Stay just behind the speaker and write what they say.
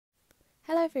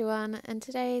everyone, in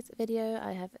today's video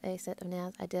I have a set of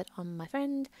nails I did on my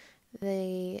friend.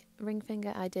 The ring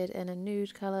finger I did in a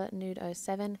nude colour, nude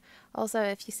 07. Also,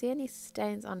 if you see any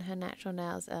stains on her natural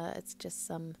nails, it's just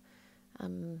some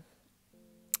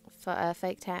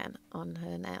fake tan on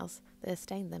her nails. They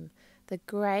stained them. The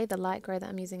grey, the light grey that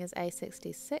I'm using is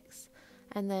A66,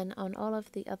 and then on all of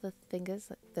the other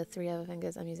fingers, the three other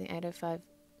fingers, I'm using 805.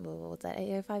 What's that,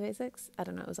 80586? I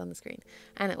don't know, it was on the screen,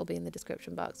 and it will be in the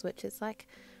description box, which is like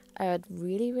a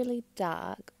really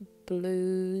dark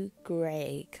blue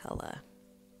grey colour.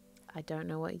 I don't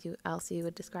know what else you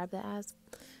would describe that as.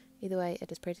 Either way,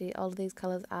 it is pretty. All of these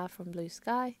colours are from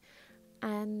Bluesky,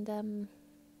 and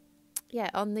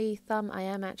yeah, on the thumb I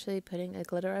am actually putting a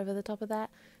glitter over the top of that,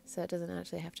 so it doesn't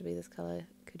actually have to be this colour.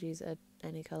 Could use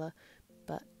any colour,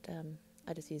 but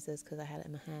I just use this because I had it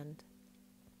in my hand.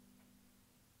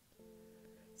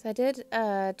 So I did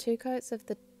 2 coats of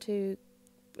the two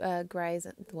greys,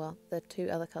 well, the 2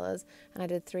 other colours, and I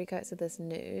did 3 coats of this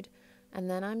nude, and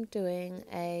then I'm doing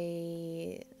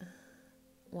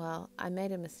well, I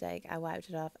made a mistake, I wiped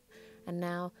it off, and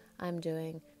now I'm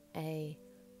doing a,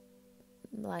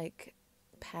 like,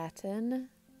 pattern.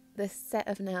 This set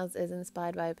of nails is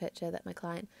inspired by a picture that my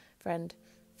client friend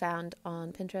found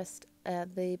on Pinterest.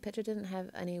 The picture didn't have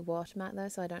any watermark though,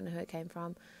 so I don't know who it came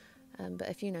from. But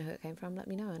if you know who it came from, let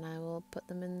me know and I will put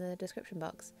them in the description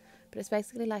box. But it's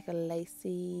basically like a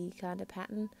lacy kind of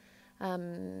pattern.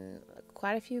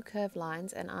 Quite a few curved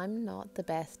lines, and I'm not the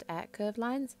best at curved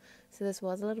lines, so this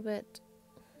was a little bit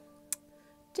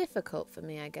difficult for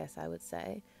me, I guess I would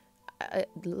say. It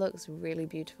looks really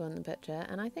beautiful in the picture,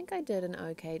 and I think I did an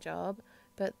okay job,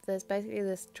 but there's basically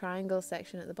this triangle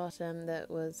section at the bottom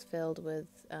that was filled with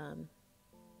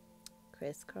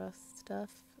crisscross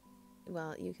stuff.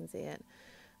 Well, you can see it.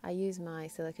 I use my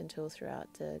silicone tools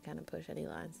throughout to kind of push any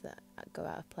lines that go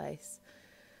out of place.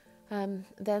 Then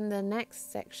the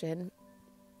next section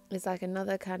is like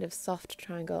another kind of soft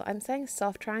triangle. I'm saying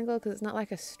soft triangle because it's not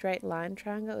like a straight line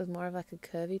triangle. It was more of like a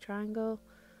curvy triangle.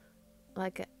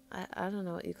 Like, I don't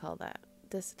know what you call that.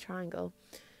 This triangle.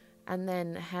 And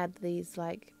then had these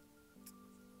like,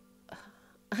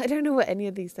 I don't know what any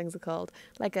of these things are called.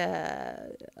 Like I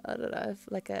don't know,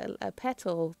 like a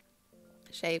petal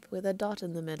shape with a dot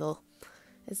in the middle.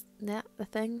 Is that the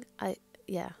thing?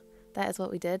 Yeah, that is what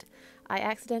we did. I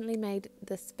accidentally made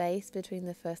the space between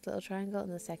the first little triangle and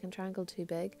the second triangle too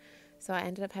big, so I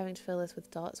ended up having to fill this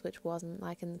with dots, which wasn't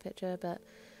like in the picture, but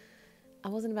I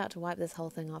wasn't about to wipe this whole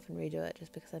thing off and redo it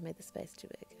just because I made the space too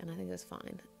big, and I think it was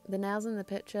fine. The nails in the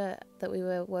picture that we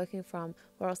were working from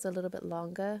were also a little bit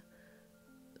longer,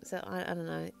 so I don't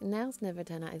know, nails never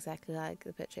turn out exactly like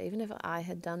the picture. Even if I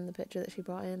had done the picture that she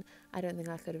brought in, I don't think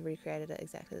I could have recreated it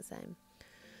exactly the same.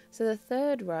 So the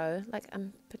third row, like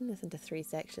I'm putting this into 3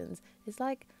 sections, is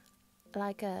like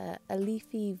a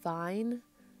leafy vine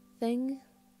thing.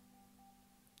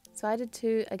 So I did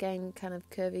 2, again, kind of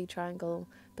curvy triangle,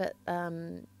 but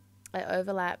I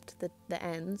overlapped the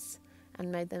ends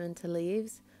and made them into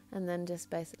leaves, and then just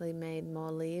basically made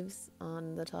more leaves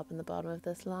on the top and the bottom of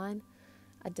this line.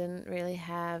 I didn't really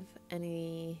have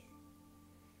any,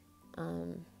 I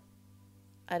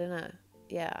don't know,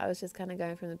 yeah, I was just kind of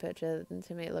going from the picture, and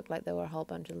to me it looked like there were a whole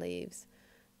bunch of leaves,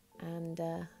 and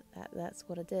that's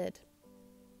what I did.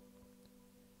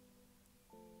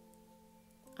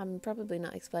 I'm probably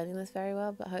not explaining this very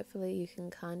well, but hopefully you can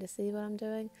kind of see what I'm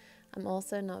doing. I'm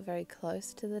also not very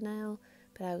close to the nail,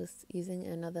 but I was using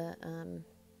another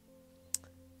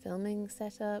filming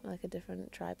setup, like a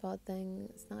different tripod thing.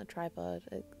 It's not a tripod,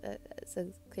 it's a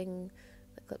thing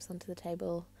that clips onto the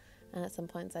table, and at some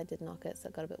points I did knock it, so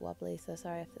it got a bit wobbly, so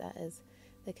sorry if that is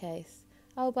the case.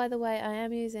 Oh, by the way, I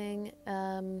am using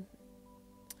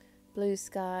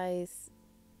Bluesky's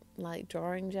like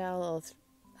drawing gel, or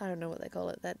I don't know what they call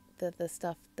it, that the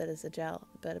stuff that is a gel,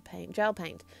 but a paint, gel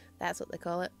paint, that's what they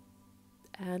call it.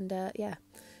 And yeah,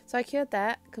 so I cured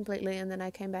that completely, and then I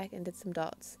came back and did some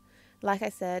dots. Like I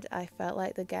said, I felt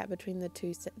like the gap between the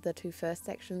two first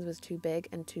sections was too big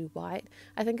and too white.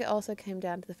 I think it also came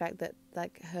down to the fact that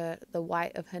like the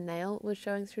white of her nail was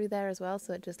showing through there as well,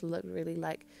 so it just looked really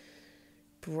like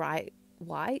bright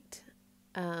white.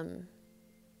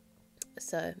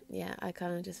 So yeah, I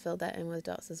kind of just filled that in with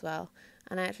dots as well,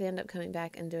 and I actually ended up coming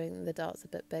back and doing the dots a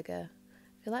bit bigger.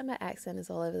 I feel like my accent is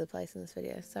all over the place in this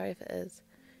video, sorry if it is.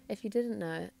 If you didn't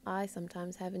know, I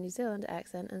sometimes have a New Zealand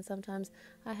accent, and sometimes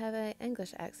I have an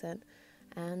English accent,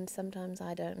 and sometimes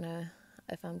I don't know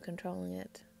if I'm controlling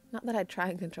it. Not that I try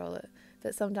and control it,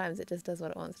 but sometimes it just does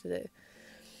what it wants to do.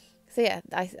 So yeah,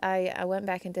 I went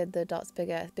back and did the dots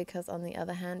bigger because on the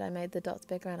other hand I made the dots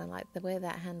bigger and I like the way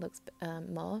that hand looks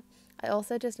more. I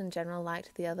also just in general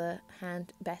liked the other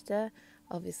hand better.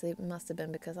 Obviously it must have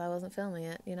been because I wasn't filming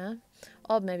it, you know?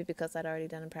 Or maybe because I'd already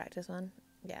done a practice one.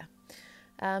 Yeah.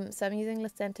 So I'm using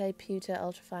Lecente Pewter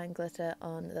Ultrafine Glitter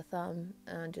on the thumb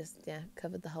and just, yeah,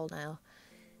 covered the whole nail.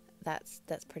 That's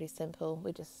pretty simple.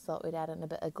 We just thought we'd add in a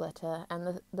bit of glitter,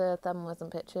 and the thumb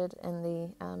wasn't pictured in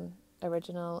the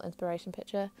original inspiration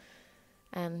picture.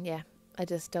 And yeah, I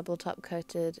just double top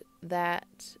coated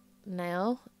that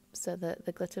nail so that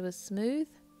the glitter was smooth.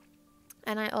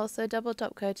 And I also double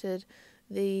top coated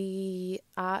the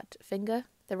art finger,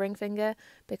 the ring finger,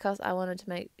 because I wanted to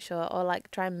make sure, or like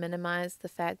try and minimize the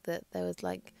fact that there was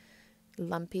like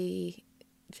lumpy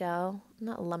gel,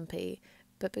 not lumpy,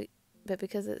 but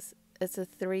because it's a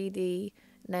 3D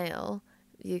nail,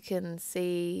 you can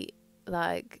see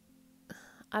like,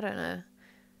 I don't know.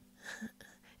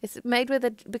 It's made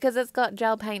with because it's got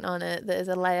gel paint on it that is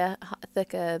a layer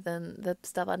thicker than the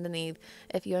stuff underneath.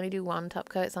 If you only do one top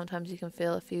coat, sometimes you can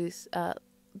feel a few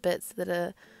bits that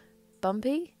are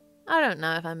bumpy. I don't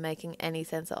know if I'm making any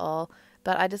sense at all,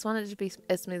 but I just wanted it to be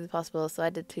as smooth as possible, so I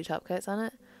did 2 top coats on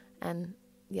it, and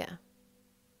yeah,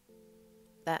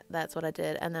 that's what I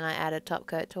did. And then I added top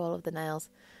coat to all of the nails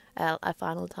a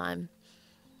final time.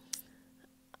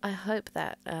 I hope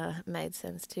that made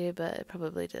sense to you, but it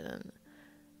probably didn't.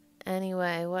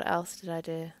 Anyway, what else did I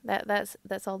do?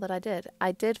 That's all that I did.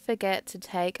 I did forget to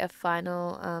take a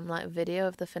final like video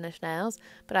of the finished nails,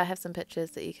 but I have some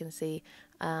pictures that you can see,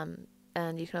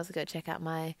 and you can also go check out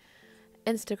my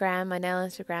Instagram, my nail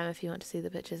Instagram, if you want to see the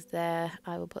pictures there.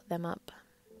 I will put them up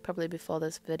probably before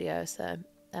this video. So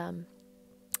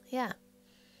yeah,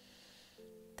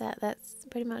 that's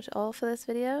pretty much all for this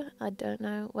video. I don't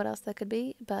know what else there could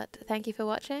be, but thank you for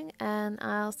watching, and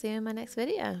I'll see you in my next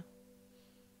video.